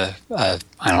recommended a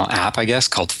app, I guess,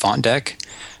 called Font Deck,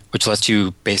 which lets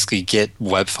you basically get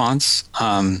web fonts.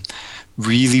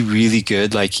 Really, really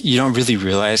good. Like, you don't really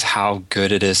realize how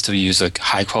good it is to use a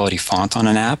high quality font on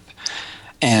an app.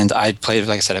 And I played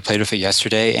with it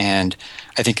yesterday, and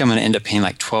I think I'm going to end up paying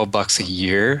like $12 a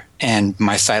year, and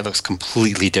my site looks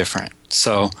completely different.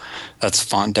 So that's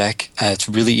Font Deck. It's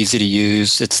really easy to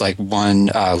use. It's like one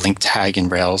link tag in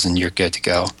Rails, and you're good to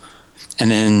go.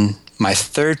 And then my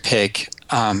third pick,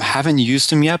 haven't used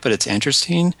them yet, but it's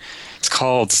interesting. It's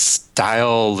called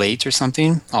Style Late or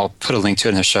something. I'll put a link to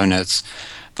it in the show notes.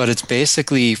 But it's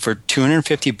basically for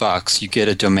 $250, you get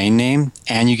a domain name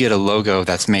and you get a logo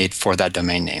that's made for that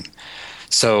domain name.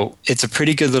 So it's a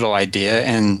pretty good little idea.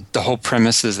 And the whole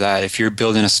premise is that if you're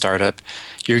building a startup,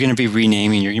 you're going to be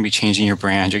renaming, you're going to be changing your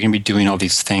brand, you're going to be doing all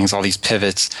these things, all these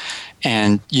pivots.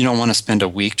 And you don't want to spend a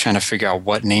week trying to figure out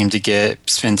what name to get,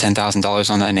 spend $10,000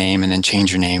 on that name, and then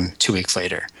change your name 2 weeks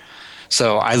later.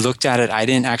 So I looked at it. I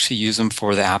didn't actually use them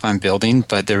for the app I'm building,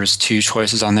 but there was 2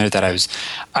 choices on there that I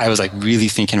was like really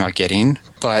thinking about getting.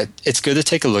 But it's good to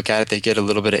take a look at it. They get a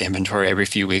little bit of inventory every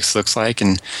few weeks, looks like,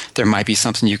 and there might be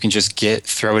something you can just get,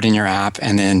 throw it in your app,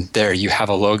 and then there you have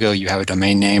a logo, you have a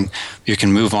domain name, you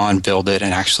can move on, build it,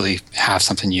 and actually have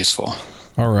something useful.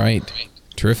 All right.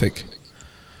 Terrific.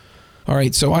 All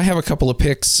right, so I have a couple of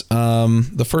picks.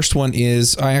 The first one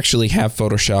is I actually have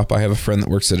Photoshop. I have a friend that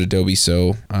works at Adobe,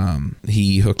 so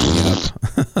he hooked me up.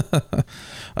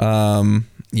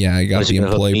 Yeah, I got the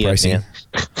employee pricing.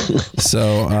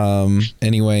 So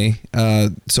anyway,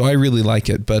 so I really like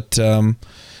it. But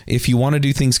if you want to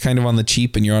do things kind of on the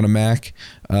cheap and you're on a Mac,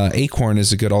 Acorn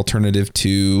is a good alternative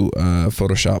to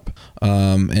Photoshop,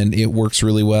 and it works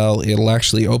really well. It'll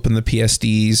actually open the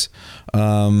PSDs.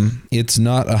 It's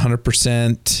not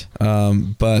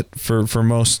 100%, but for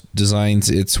most designs,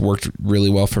 it's worked really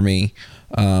well for me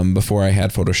before I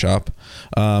had Photoshop.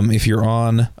 If you're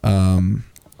on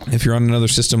another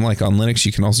system like on Linux,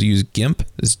 you can also use GIMP.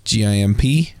 It's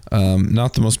GIMP.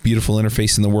 Not the most beautiful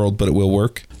interface in the world, but it will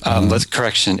work.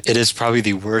 Correction. It is probably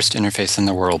the worst interface in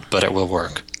the world, but it will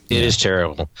work. It is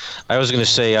terrible. I was going to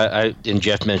say, and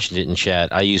Jeff mentioned it in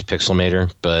chat, I use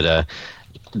Pixelmator, but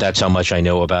that's how much I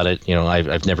know about it.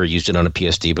 I've never used it on a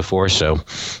PSD before, so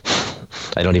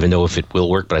I don't even know if it will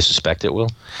work, but I suspect it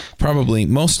will. Probably.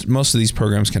 Most of these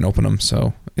programs can open them,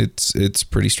 so it's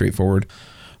pretty straightforward.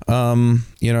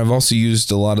 I've also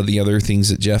used a lot of the other things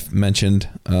that Jeff mentioned,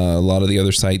 a lot of the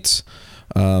other sites.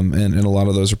 and a lot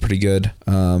of those are pretty good.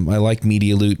 I like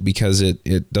Media Loot because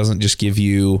it doesn't just give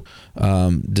you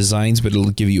designs, but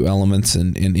it'll give you elements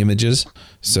and images.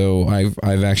 So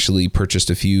I've actually purchased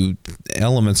a few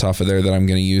elements off of there that I'm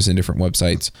going to use in different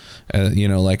websites,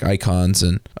 like icons.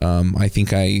 And I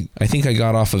think I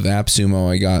got off of AppSumo.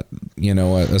 I got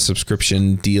a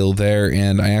subscription deal there,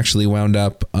 and I actually wound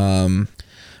up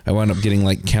getting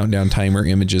like countdown timer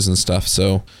images and stuff.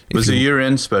 So it was a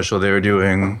year-end special they were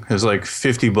doing. It was like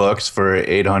 $50 for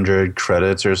 800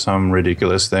 credits or some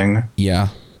ridiculous thing. Yeah.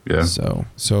 Yeah.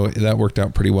 So that worked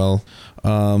out pretty well.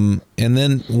 And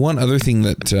then one other thing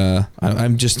that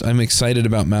I'm excited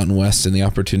about Mountain West and the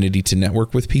opportunity to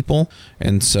network with people.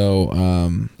 And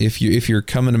so if you're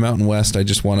coming to Mountain West, I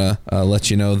just want to let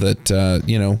you know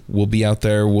that we'll be out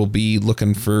there. We'll be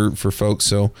looking for folks.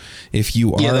 So if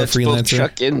you are a freelancer, both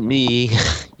Chuck and me,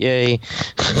 yay!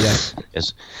 Yeah.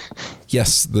 Yes.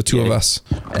 Yes, the two of us.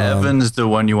 Evan's the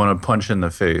one you want to punch in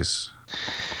the face.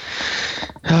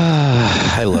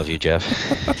 I love you, Jeff.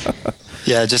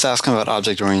 Yeah, just ask him about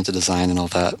object-oriented design and all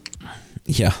that.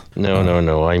 Yeah.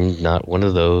 No. I'm not one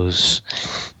of those.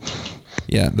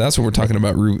 Yeah, that's what we're talking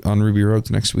about on Ruby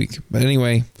Rogues next week. But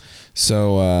anyway,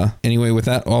 with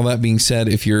that, all that being said,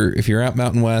 if you're at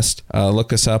Mountain West,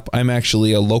 look us up. I'm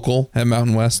actually a local at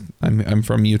Mountain West. I'm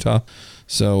from Utah.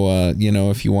 So,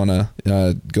 if you want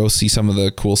to go see some of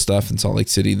the cool stuff in Salt Lake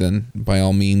City, then by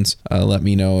all means, let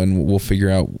me know, and we'll figure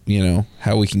out,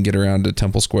 how we can get around to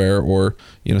Temple Square or,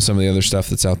 some of the other stuff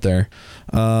that's out there.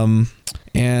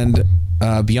 And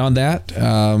beyond that,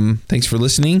 thanks for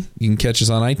listening. You can catch us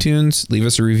on iTunes. Leave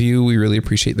us a review. We really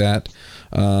appreciate that.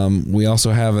 We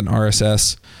also have an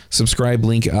RSS subscribe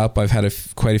link up. I've had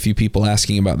quite a few people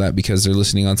asking about that because they're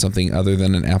listening on something other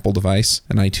than an Apple device,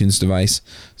 an iTunes device.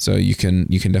 So you can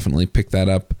definitely pick that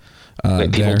up.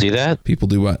 Wait, people do that? People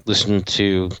do what? Listen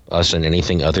to us on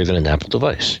anything other than an Apple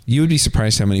device. You would be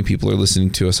surprised how many people are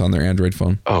listening to us on their Android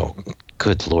phone. Oh,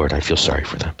 good Lord. I feel sorry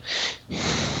for them.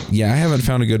 Yeah, I haven't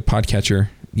found a good podcatcher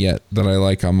yet that I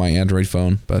like on my Android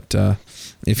phone, but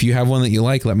if you have one that you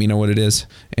like, let me know what it is.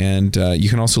 And you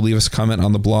can also leave us a comment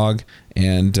on the blog,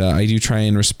 and I do try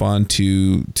and respond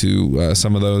to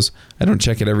some of those. I don't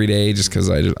check it every day just because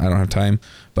I don't have time.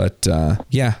 But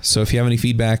so if you have any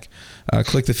feedback,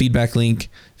 click the feedback link.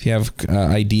 If you have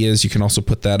ideas, you can also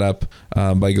put that up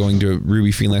by going to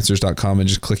rubyfreelancers.com and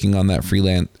just clicking on that free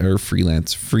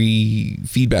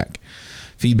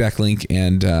feedback link,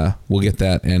 and we'll get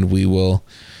that, and we will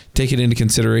take it into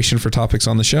consideration for topics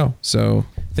on the show. So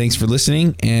thanks for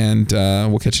listening, and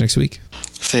we'll catch you next week.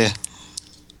 See ya.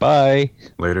 Bye.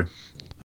 Later.